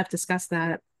 And I've discussed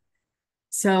that.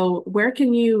 So where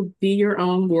can you be your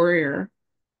own warrior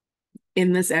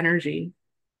in this energy,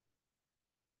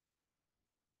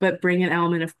 but bring an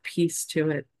element of peace to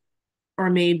it? Or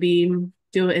maybe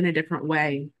do it in a different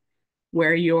way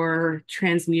where you're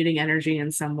transmuting energy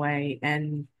in some way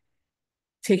and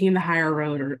taking the higher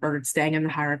road or staying in the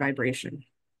higher vibration.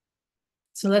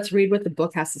 So let's read what the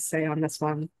book has to say on this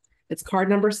one. It's card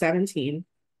number 17.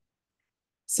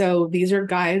 So these are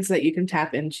guides that you can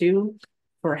tap into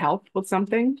for help with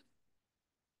something.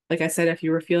 Like I said, if you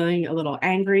were feeling a little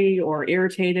angry or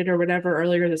irritated or whatever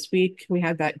earlier this week, we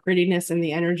had that grittiness in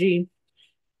the energy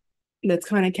that's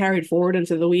kind of carried forward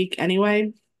into the week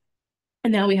anyway.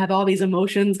 And now we have all these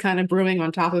emotions kind of brewing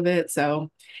on top of it.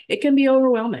 So it can be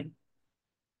overwhelming.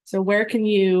 So where can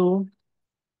you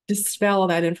dispel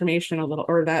that information a little,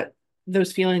 or that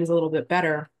those feelings a little bit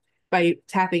better by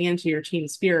tapping into your team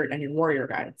spirit and your warrior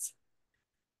guides?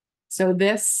 So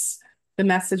the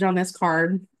message on this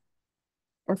card,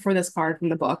 or for this card from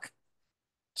the book: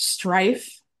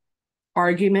 strife,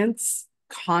 arguments,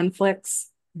 conflicts,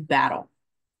 battle.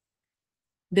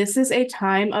 This is a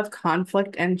time of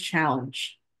conflict and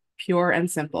challenge, pure and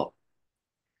simple.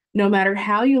 No matter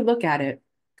how you look at it,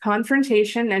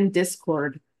 confrontation and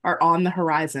discord are on the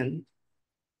horizon.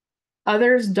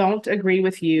 Others don't agree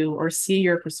with you or see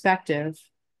your perspective,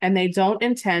 and they don't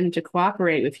intend to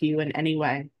cooperate with you in any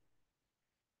way.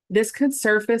 This could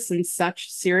surface in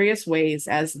such serious ways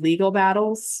as legal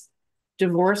battles,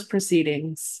 divorce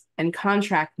proceedings, and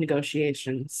contract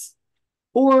negotiations.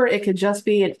 Or it could just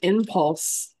be an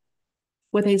impulse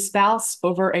with a spouse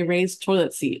over a raised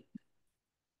toilet seat.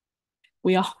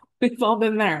 We've all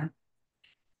been there.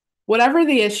 Whatever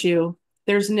the issue,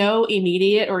 there's no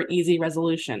immediate or easy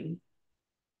resolution.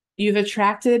 You've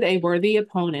attracted a worthy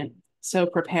opponent, so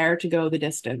prepare to go the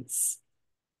distance.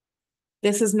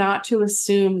 This is not to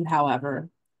assume, however,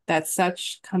 that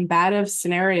such combative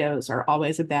scenarios are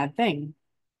always a bad thing.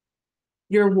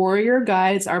 Your warrior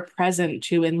guides are present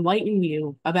to enlighten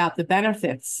you about the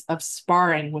benefits of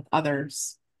sparring with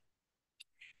others.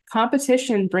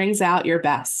 Competition brings out your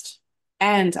best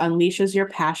and unleashes your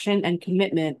passion and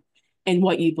commitment in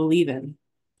what you believe in.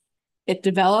 It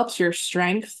develops your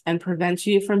strength and prevents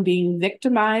you from being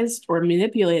victimized or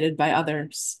manipulated by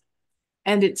others.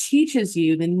 And it teaches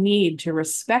you the need to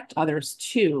respect others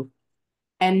too,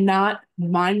 and not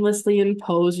mindlessly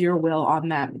impose your will on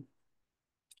them.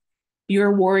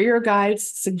 Your warrior guides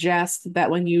suggest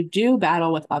that when you do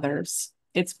battle with others,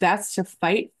 it's best to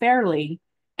fight fairly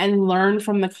and learn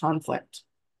from the conflict.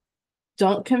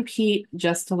 Don't compete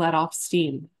just to let off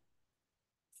steam.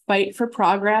 Fight for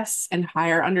progress and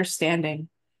higher understanding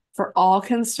for all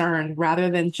concerned rather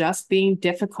than just being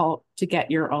difficult to get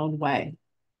your own way.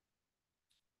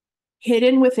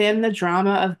 Hidden within the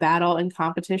drama of battle and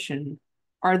competition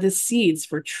are the seeds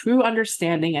for true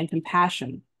understanding and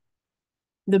compassion.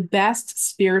 The best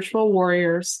spiritual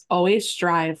warriors always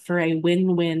strive for a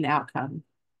win-win outcome.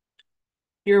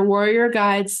 Your warrior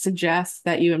guides suggest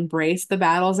that you embrace the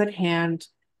battles at hand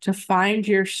to find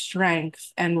your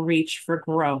strength and reach for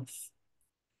growth.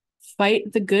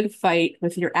 Fight the good fight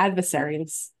with your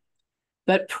adversaries,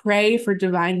 but pray for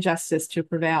divine justice to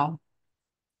prevail,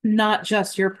 not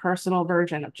just your personal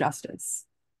version of justice.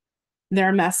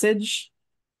 Their message: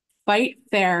 fight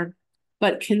fair,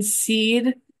 but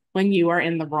concede when you are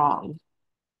in the wrong.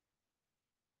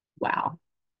 Wow.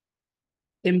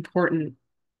 Important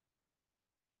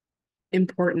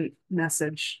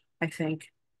message, I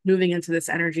think, moving into this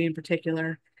energy in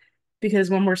particular.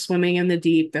 Because when we're swimming in the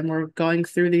deep and we're going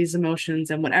through these emotions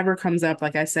and whatever comes up,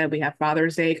 like I said, we have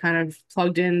Father's Day kind of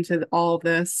plugged into all of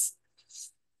this.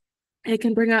 It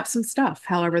can bring up some stuff,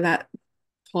 however that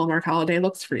Hallmark holiday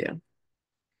looks for you.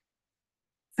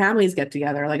 Families get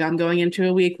together. Like I'm going into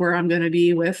a week where I'm going to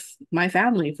be with my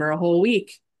family for a whole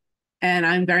week. And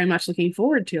I'm very much looking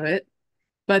forward to it.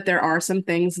 But there are some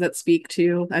things that speak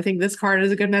to, I think this card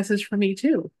is a good message for me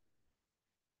too.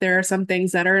 There are some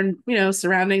things that are,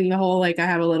 surrounding the whole, like I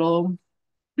have a little,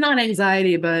 not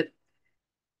anxiety, but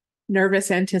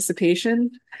nervous anticipation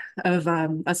of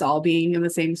us all being in the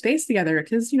same space together.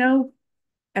 Because,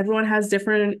 everyone has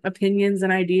different opinions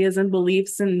and ideas and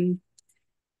beliefs and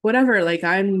whatever. Like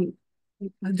I'm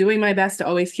doing my best to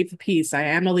always keep the peace. I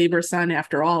am a Libra sun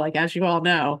after all, like as you all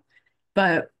know,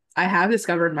 but I have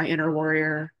discovered my inner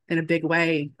warrior in a big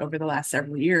way over the last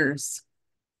several years.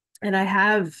 And I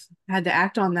have had to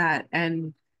act on that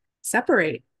and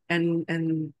separate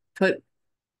and put,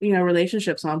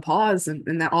 relationships on pause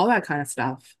and that all that kind of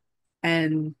stuff.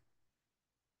 And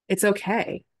it's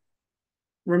okay.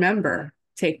 Remember,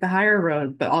 take the higher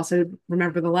road, but also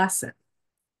remember the lesson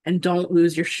and don't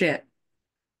lose your shit.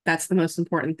 That's the most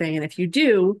important thing. And if you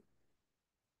do,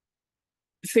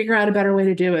 figure out a better way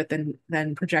to do it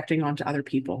than projecting onto other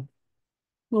people.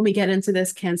 When we get into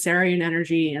this Cancerian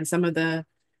energy and some of the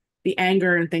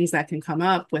anger and things that can come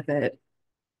up with it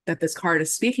that this card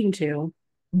is speaking to,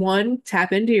 one,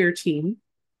 tap into your team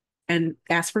and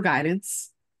ask for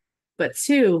guidance. But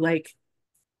two, like,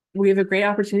 we have a great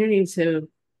opportunity to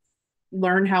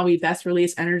learn how we best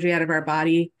release energy out of our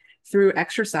body through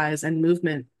exercise and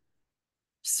movement,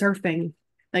 surfing.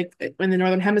 Like in the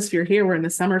Northern Hemisphere here, we're in the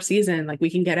summer season, like we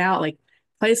can get out, like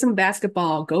play some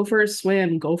basketball, go for a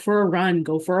swim, go for a run,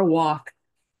 go for a walk.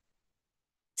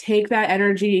 Take that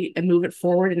energy and move it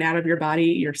forward and out of your body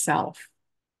yourself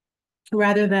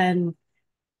rather than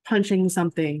punching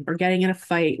something or getting in a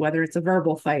fight, whether it's a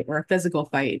verbal fight or a physical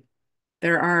fight.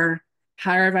 There are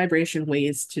higher vibration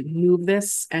ways to move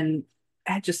this and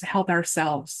just help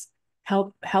ourselves,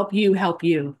 help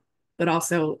you, but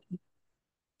also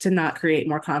to not create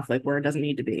more conflict where it doesn't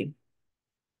need to be.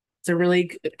 So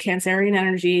really, Cancerian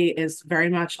energy is very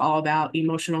much all about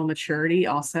emotional maturity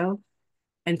also,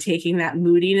 and taking that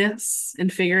moodiness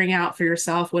and figuring out for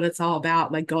yourself what it's all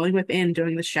about, like going within,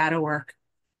 doing the shadow work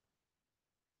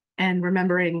and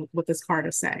remembering what this card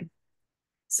is saying.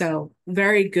 So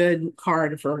very good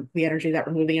card for the energy that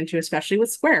we're moving into, especially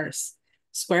with squares.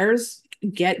 Squares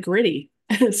get gritty.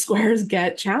 Squares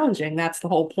get challenging. That's the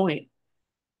whole point,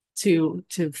 to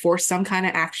force some kind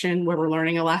of action where we're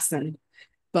learning a lesson,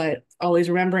 but always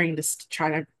remembering to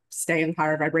try to stay in the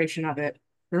higher vibration of it,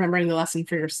 remembering the lesson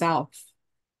for yourself,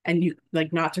 and you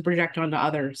like not to project onto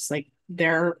others. Like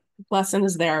their lesson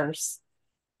is theirs,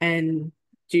 and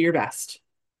do your best.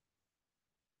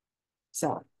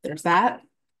 So there's that.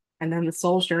 And then the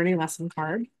soul's journey lesson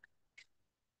card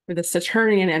for the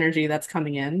Saturnian energy that's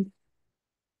coming in.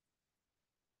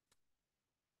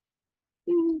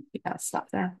 Yeah, stop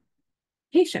there.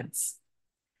 Patience.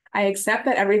 I accept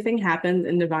that everything happens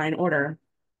in divine order.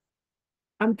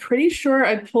 I'm pretty sure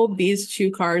I pulled these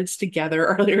two cards together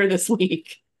earlier this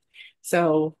week.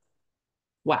 So,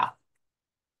 wow.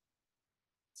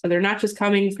 So they're not just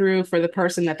coming through for the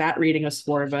person that reading is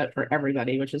for, but for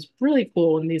everybody, which is really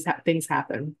cool when these things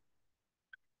happen.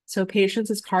 So patience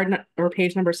is or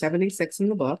page number 76 in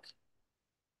the book.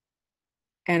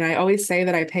 And I always say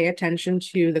that I pay attention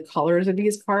to the colors of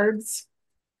these cards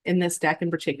in this deck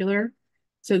in particular.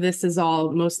 So this is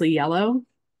all mostly yellow.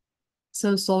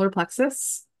 So solar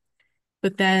plexus,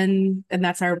 but then, and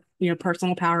that's our,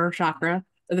 personal power chakra,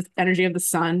 the energy of the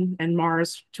sun and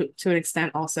Mars to an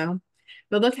extent also.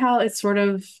 But look how it sort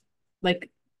of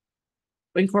like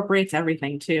incorporates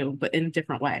everything too, but in a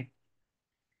different way.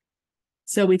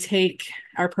 So we take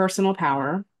our personal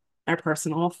power, our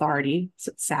personal authority,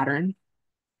 Saturn,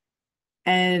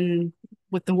 and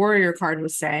what the warrior card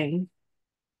was saying,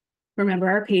 remember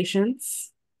our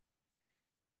patience,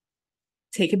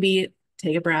 take a beat,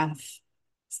 take a breath,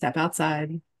 step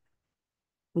outside,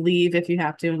 leave if you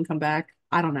have to and come back.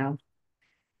 I don't know.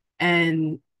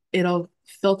 And it'll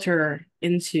filter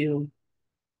into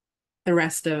the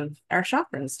rest of our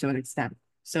chakras to an extent.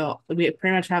 So we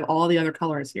pretty much have all the other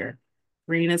colors here.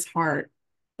 Green is heart.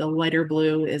 The lighter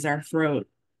blue is our throat.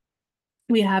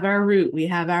 We have our root. We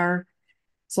have our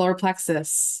solar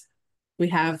plexus. We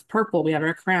have purple. We have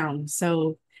our crown.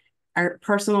 So our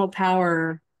personal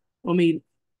power, when we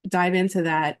dive into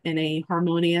that in a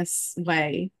harmonious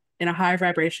way, in a high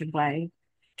vibration way,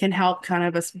 can help kind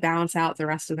of us balance out the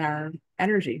rest of our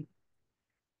energy.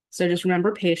 So just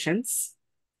remember patience.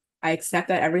 I accept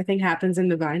that everything happens in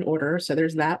divine order. So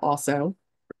there's that also.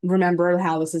 Remember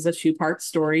how this is a two-part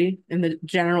story and the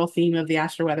general theme of the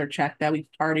Astro-Weather Check that we've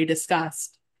already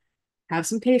discussed. Have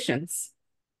some patience.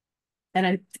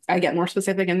 And I get more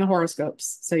specific in the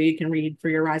horoscopes, so you can read for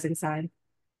your rising sign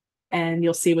and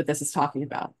you'll see what this is talking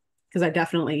about. Because I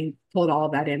definitely pulled all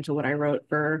of that into what I wrote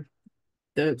for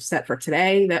the set for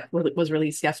today that was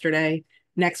released yesterday,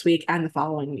 next week, and the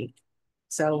following week.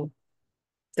 So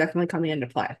definitely coming into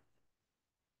play.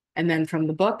 And then from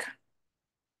the book,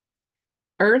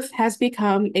 Earth has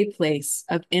become a place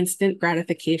of instant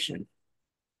gratification.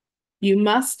 You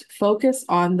must focus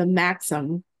on the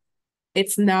maxim.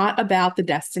 It's not about the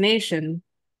destination,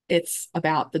 it's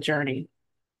about the journey.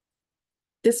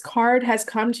 This card has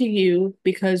come to you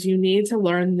because you need to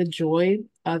learn the joy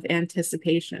of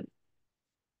anticipation.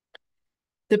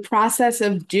 The process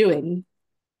of doing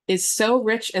is so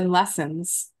rich in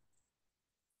lessons,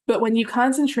 but when you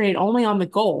concentrate only on the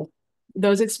goal,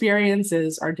 those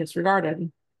experiences are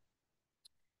disregarded.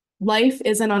 Life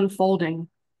is an unfolding,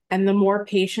 and the more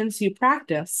patience you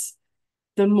practice,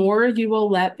 the more you will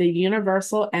let the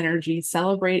universal energy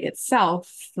celebrate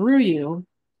itself through you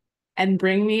and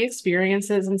bring the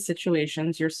experiences and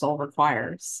situations your soul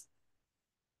requires.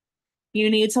 You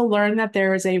need to learn that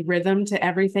there is a rhythm to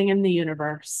everything in the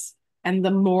universe. And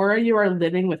the more you are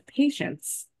living with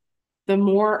patience, the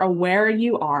more aware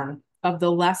you are of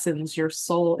the lessons your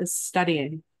soul is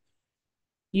studying.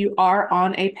 You are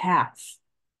on a path.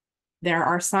 There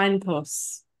are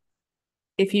signposts.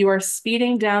 If you are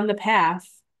speeding down the path,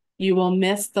 you will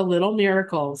miss the little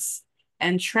miracles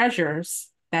and treasures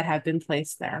that have been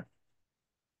placed there.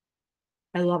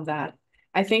 I love that.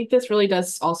 I think this really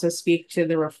does also speak to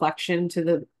the reflection to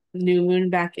the new moon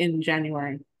back in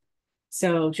January.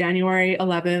 So January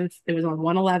 11th, it was on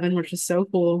 111, which is so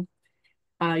cool.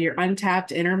 Your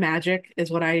untapped inner magic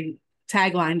is what I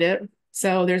taglined it.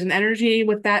 So there's an energy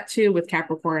with that too with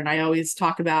Capricorn. I always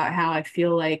talk about how I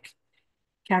feel like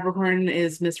Capricorn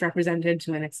is misrepresented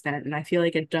to an extent, and I feel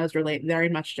like it does relate very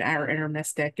much to our inner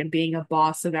mystic and being a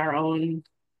boss of our own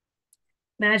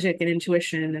magic and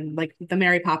intuition, and like the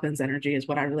Mary Poppins energy is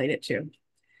what I relate it to.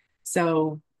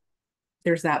 So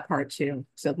there's that part too.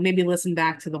 So maybe listen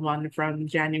back to the one from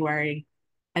January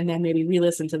and then maybe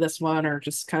re-listen to this one, or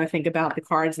just kind of think about the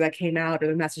cards that came out or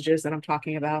the messages that I'm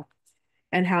talking about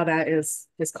and how that is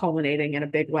culminating in a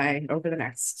big way over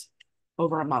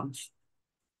a month.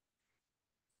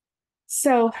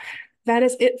 So that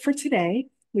is it for today.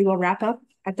 We will wrap up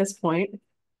at this point.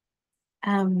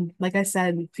 Like I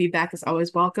said, feedback is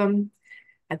always welcome.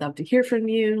 I'd love to hear from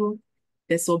you.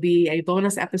 This will be a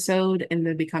bonus episode in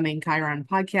the Becoming Chiron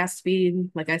podcast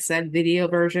feed. Like I said, video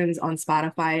versions on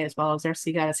Spotify as well as our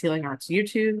Sea Goddess Healing Arts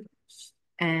YouTube.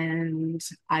 And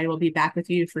I will be back with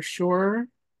you for sure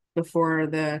before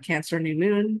the Cancer New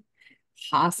Moon,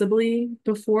 possibly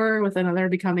before with another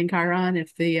Becoming Chiron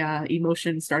if the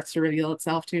emotion starts to reveal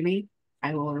itself to me.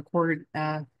 I will record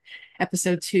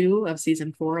episode 2 of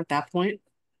season 4 at that point.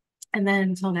 And then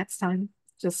until next time,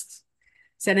 just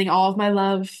sending all of my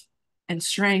love and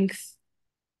strength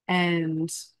and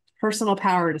personal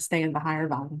power to stay in the higher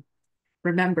bottom.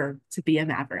 Remember to be a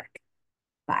maverick.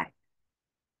 Bye.